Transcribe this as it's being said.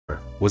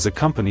was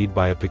accompanied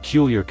by a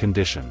peculiar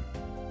condition.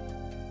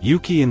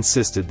 Yuki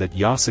insisted that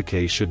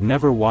Yasuke should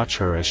never watch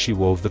her as she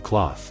wove the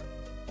cloth.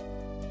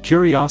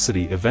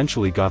 Curiosity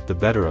eventually got the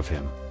better of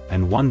him,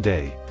 and one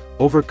day,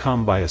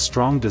 overcome by a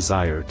strong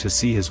desire to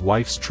see his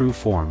wife's true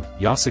form,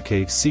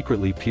 Yasuke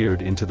secretly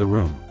peered into the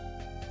room.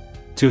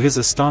 To his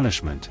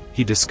astonishment,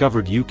 he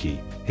discovered Yuki,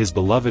 his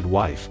beloved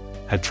wife,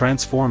 had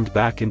transformed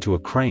back into a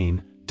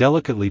crane,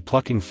 delicately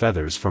plucking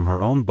feathers from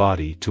her own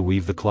body to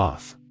weave the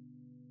cloth.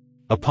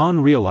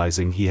 Upon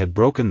realizing he had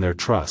broken their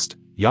trust,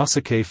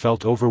 Yasuke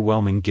felt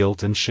overwhelming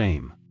guilt and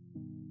shame.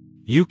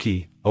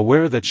 Yuki,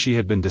 aware that she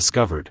had been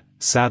discovered,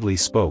 sadly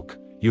spoke,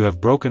 "You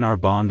have broken our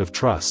bond of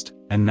trust,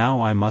 and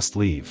now I must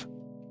leave.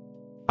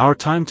 Our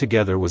time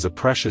together was a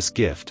precious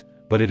gift,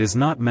 but it is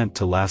not meant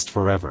to last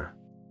forever."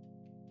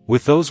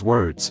 With those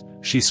words,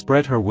 she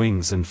spread her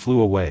wings and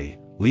flew away,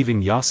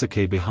 leaving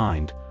Yasuke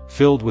behind,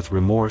 filled with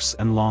remorse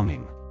and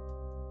longing.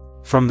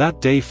 From that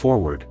day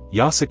forward,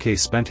 Yasuke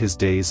spent his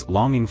days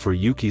longing for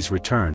Yuki's return,